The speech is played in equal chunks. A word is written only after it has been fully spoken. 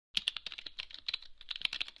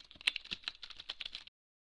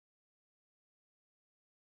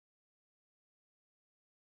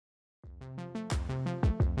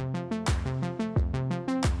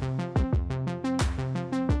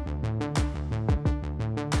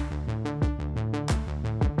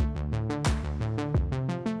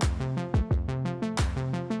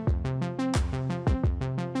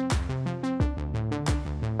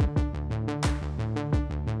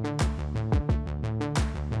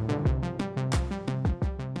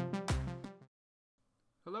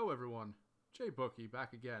Hello everyone, Jay Bookie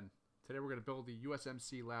back again. Today we're going to build the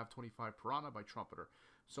USMC LAV-25 Piranha by Trumpeter.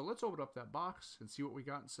 So let's open up that box and see what we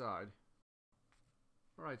got inside.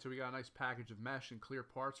 Alright, so we got a nice package of mesh and clear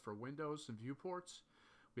parts for windows and viewports.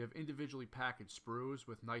 We have individually packaged sprues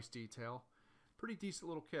with nice detail. Pretty decent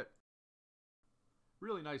little kit.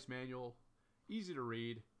 Really nice manual, easy to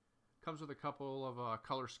read. Comes with a couple of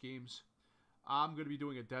color schemes. I'm going to be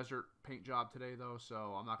doing a desert paint job today though,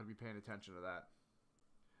 so I'm not going to be paying attention to that.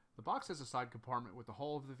 The box has a side compartment with the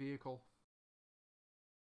hull of the vehicle.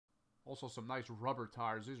 Also some nice rubber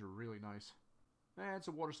tires, these are really nice. And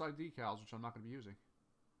some waterside decals, which I'm not going to be using.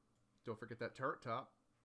 Don't forget that turret top.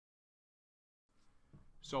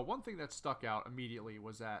 So one thing that stuck out immediately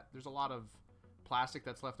was that there's a lot of plastic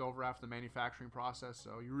that's left over after the manufacturing process,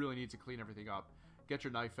 so you really need to clean everything up. Get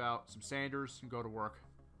your knife out, some sanders, and go to work.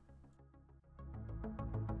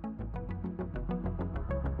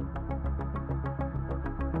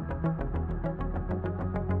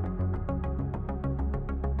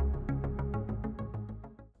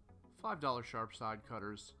 $5 sharp side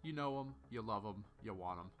cutters. You know them, you love them, you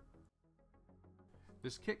want them.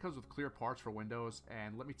 This kit comes with clear parts for windows,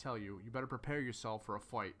 and let me tell you, you better prepare yourself for a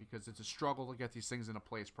fight because it's a struggle to get these things into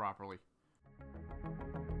place properly.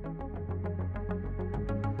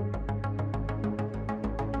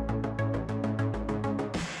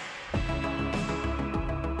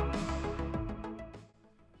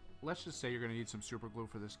 Let's just say you're going to need some super glue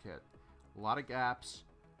for this kit. A lot of gaps.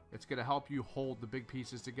 It's going to help you hold the big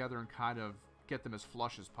pieces together and kind of get them as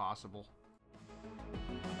flush as possible.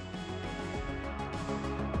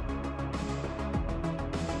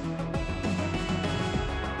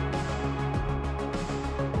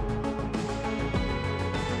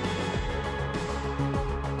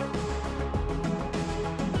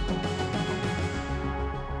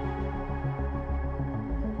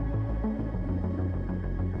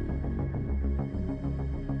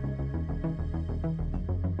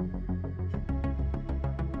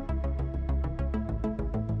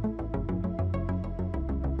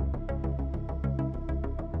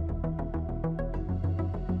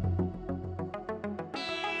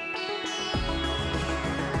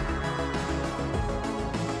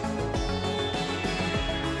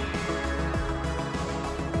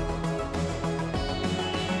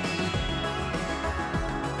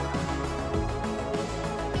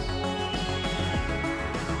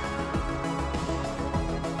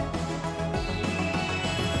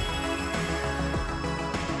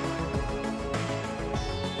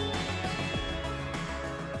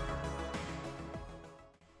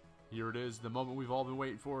 Here it is, the moment we've all been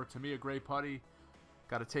waiting for. Tamiya Gray Putty.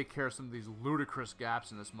 Got to take care of some of these ludicrous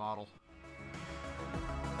gaps in this model.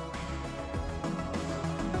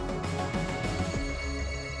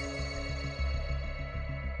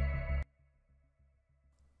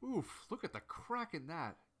 Oof, look at the crack in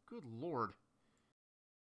that. Good lord.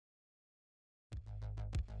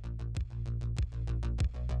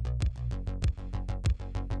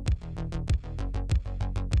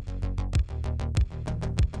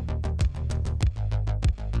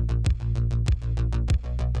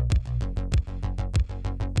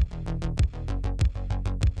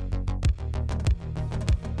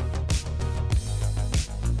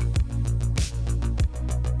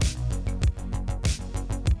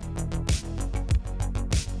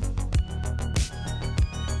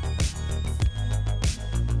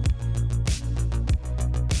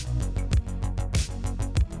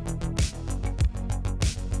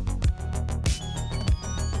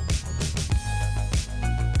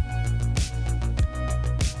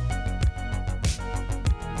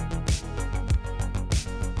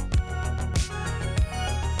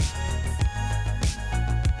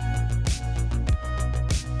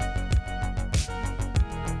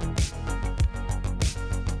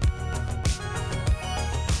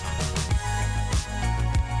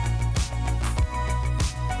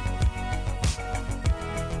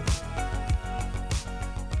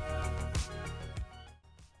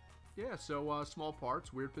 Yeah, so small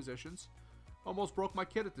parts, weird positions. Almost broke my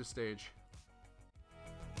kit at this stage.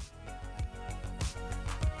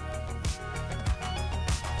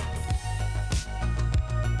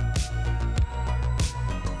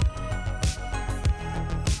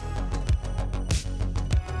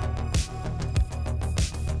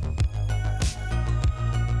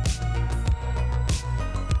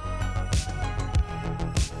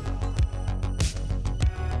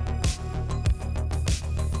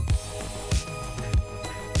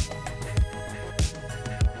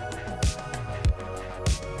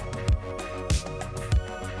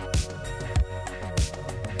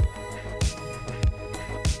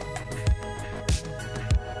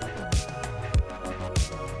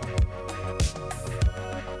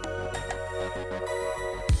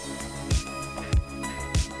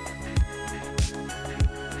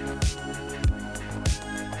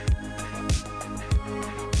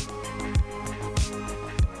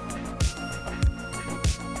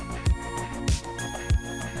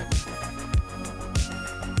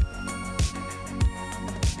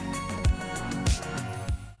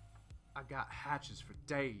 patches for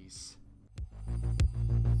days.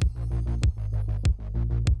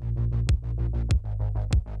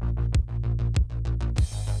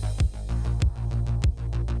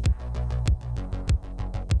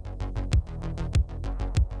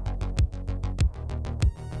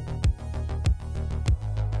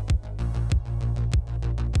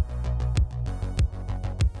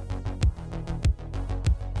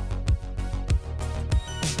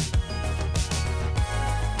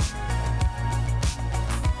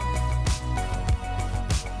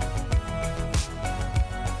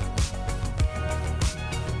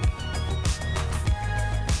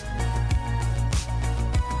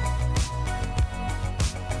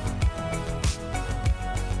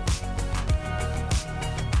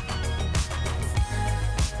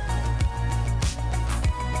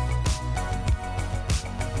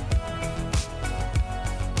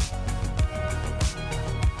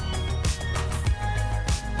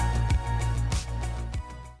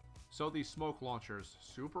 So these smoke launchers,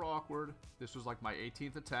 super awkward. This was like my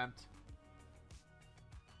 18th attempt.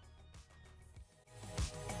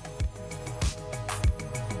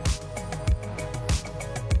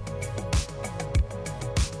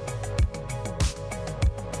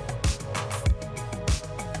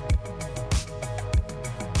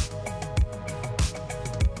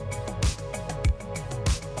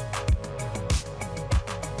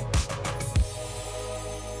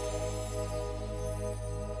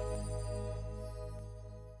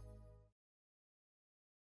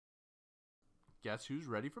 Guess who's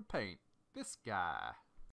ready for paint? This guy.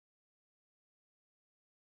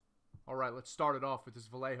 Alright, let's start it off with this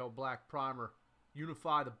Vallejo black primer.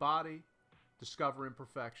 Unify the body, discover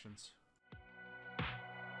imperfections.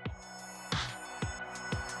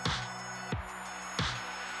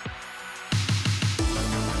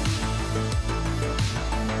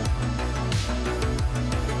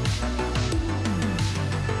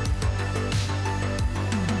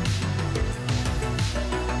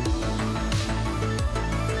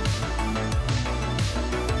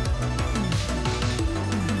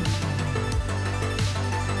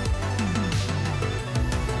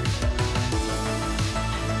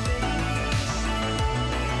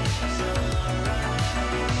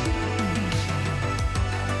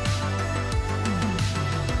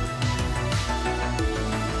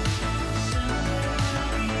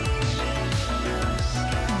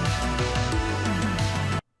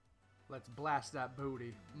 Let's blast that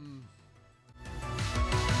booty.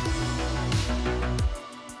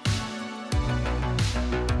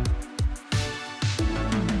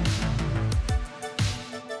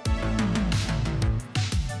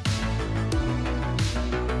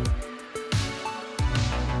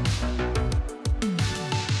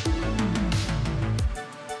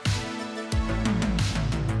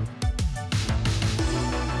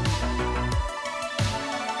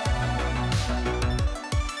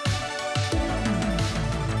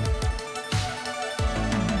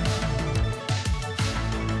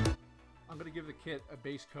 Kit a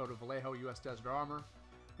base coat of Vallejo US Desert Armor. I'm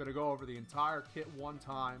going to go over the entire kit one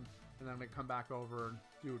time, and then I'm going to come back over and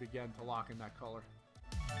do it again to lock in that color.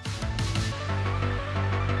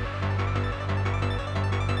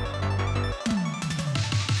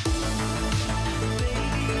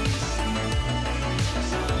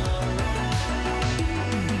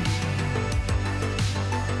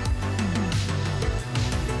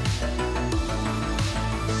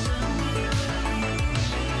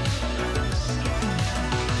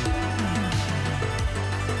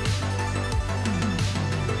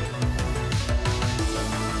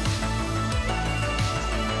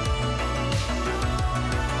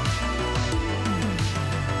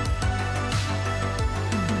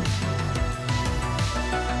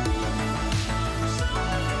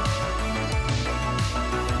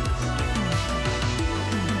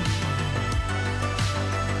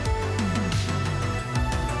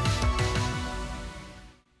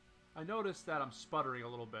 I noticed that I'm sputtering a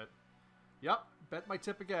little bit. Yep, bent my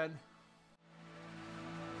tip again.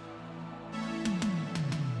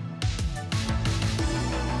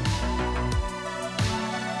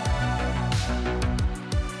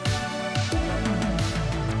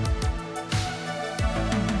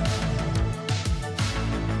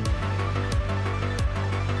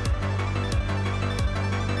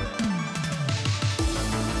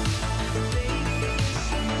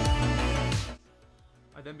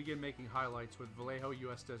 I then begin making highlights with Vallejo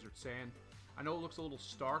US Desert Sand. I know it looks a little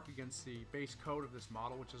stark against the base coat of this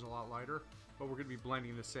model, which is a lot lighter, but we're going to be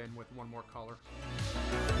blending this in with one more color.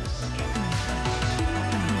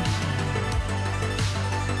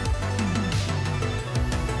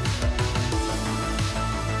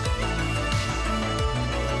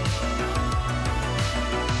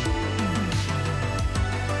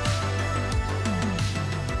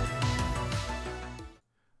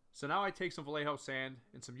 So now I take some Vallejo sand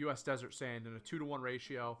and some US desert sand in a 2-to-1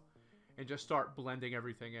 ratio and just start blending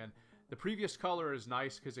everything in. The previous color is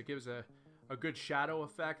nice because it gives a good shadow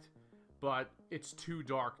effect, but it's too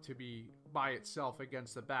dark to be by itself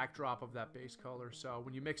against the backdrop of that base color. So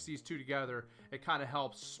when you mix these two together, it kind of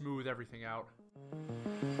helps smooth everything out.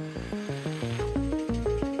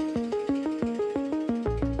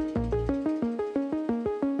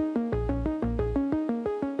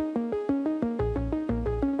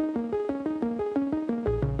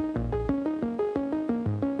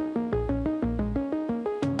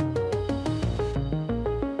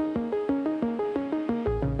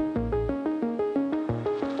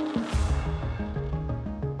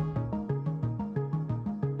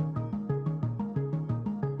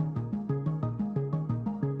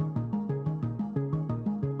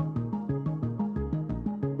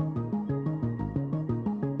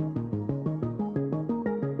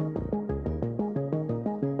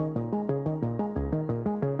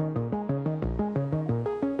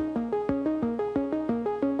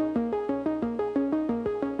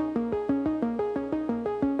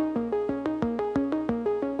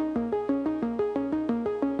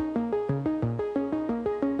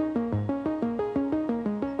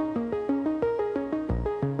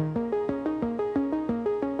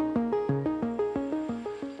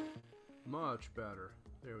 Much better.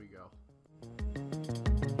 There we go.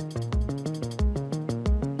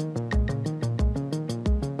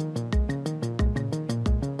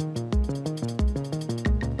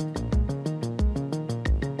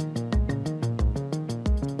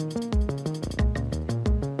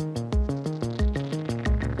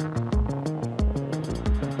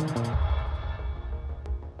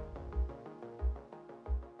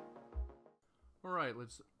 All right,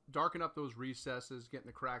 let's darken up those recesses, get in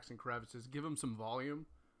the cracks and crevices, give them some volume.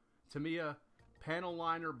 Tamiya panel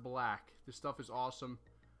liner black. This stuff is awesome.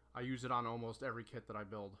 I use it on almost every kit that I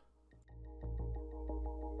build.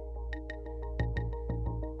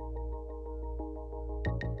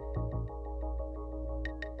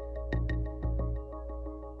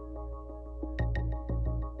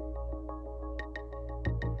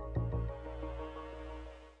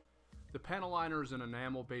 The panel liner is an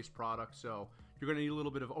enamel-based product, so you're going to need a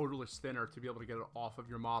little bit of odorless thinner to be able to get it off of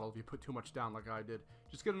your model if you put too much down like I did.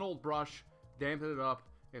 Just get an old brush, dampen it up,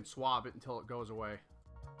 and swab it until it goes away.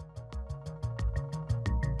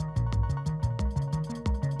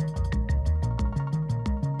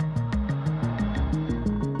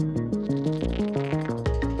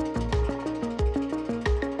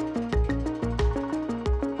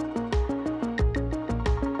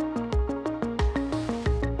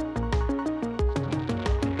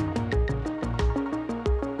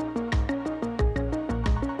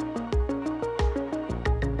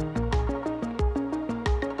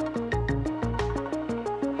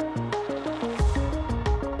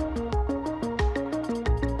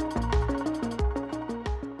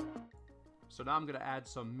 So now I'm going to add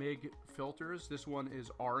some MIG filters. This one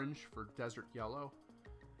is orange for desert yellow.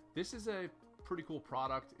 This is a pretty cool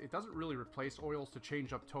product. It doesn't really replace oils to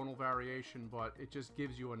change up tonal variation, but it just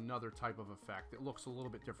gives you another type of effect. It looks a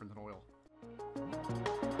little bit different than oil.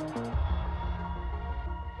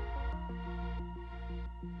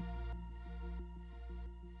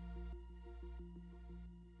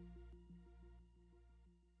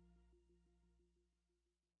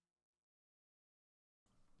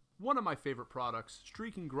 One of my favorite products,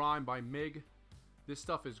 Streak and Grime by MIG. This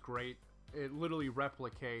stuff is great. It literally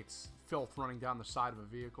replicates filth running down the side of a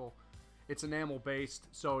vehicle. It's enamel based,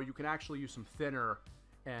 so you can actually use some thinner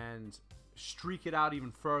and streak it out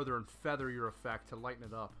even further and feather your effect to lighten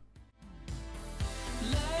it up.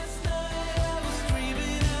 Last night I was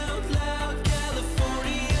dreaming out loud.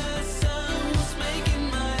 California sun was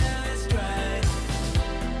making my eyes dry.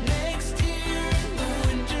 Next year in the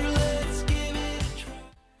winter, let's give it a try.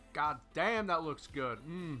 God damn, that looks good.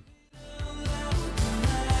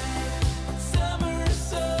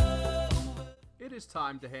 It is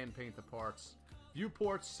time to hand paint the parts.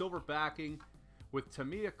 Viewports, silver backing with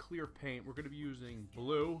Tamiya clear paint. We're going to be using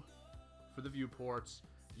blue for the viewports,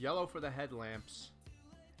 yellow for the headlamps,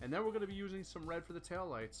 and then we're going to be using some red for the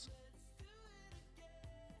taillights.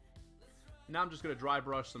 Now I'm just going to dry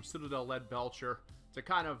brush some Citadel lead Belcher to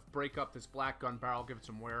kind of break up this black gun barrel, give it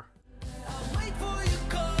some wear.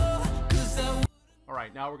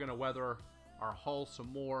 Alright, now we're going to weather our hull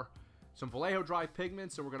some more. Some Vallejo dry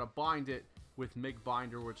pigments, and we're going to bind it with MIG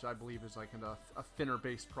binder, which I believe is like a thinner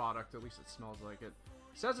based product. At least it smells like it.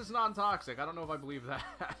 It says it's non-toxic. I don't know if I believe that.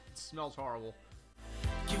 It smells horrible.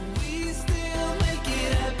 Can we still make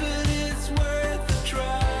it happen? It's worth a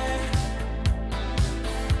try.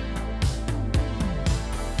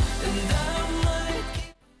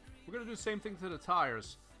 same thing to the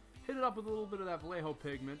tires. Hit it up with a little bit of that Vallejo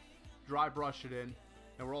pigment, dry brush it in,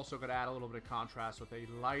 and we're also going to add a little bit of contrast with a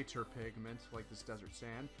lighter pigment, like this desert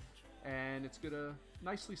sand, and it's going to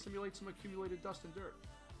nicely simulate some accumulated dust and dirt.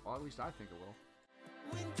 Well, at least I think it will.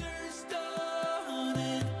 Winter's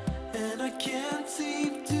dawning, and I can't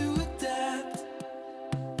seem to adapt.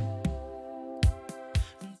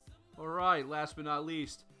 Alright, last but not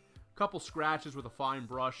least, a couple scratches with a fine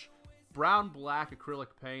brush, brown-black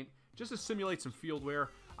acrylic paint, just to simulate some field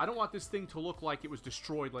wear. I don't want this thing to look like it was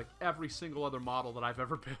destroyed like every single other model that I've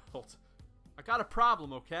ever built. I got a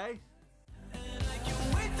problem, okay? And I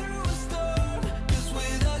can wait through a storm, 'cause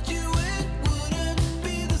without you it wouldn't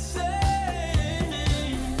be the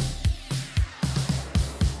same.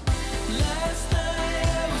 Last night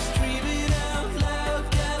I was dreaming out loud,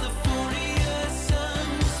 California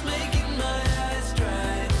sun was making my eyes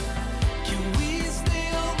dry. Can we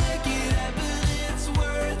still make it happen? It's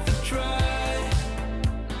worth a try.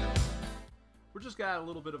 We're just got a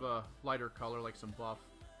little bit of a lighter color, like some buff,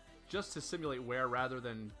 just to simulate wear rather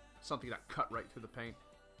than something that cut right through the paint.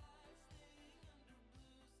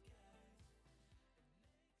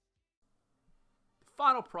 The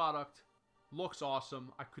final product looks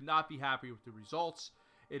awesome. I could not be happy with the results.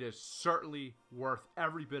 It is certainly worth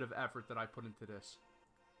every bit of effort that I put into this.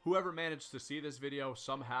 Whoever managed to see this video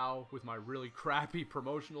somehow with my really crappy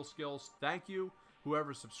promotional skills, thank you.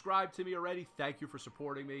 Whoever subscribed to me already, thank you for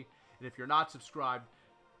supporting me. And if you're not subscribed,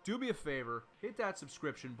 do me a favor, hit that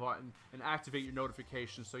subscription button and activate your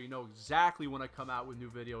notifications so you know exactly when I come out with new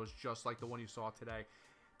videos just like the one you saw today.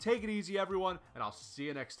 Take it easy, everyone, and I'll see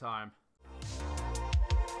you next time.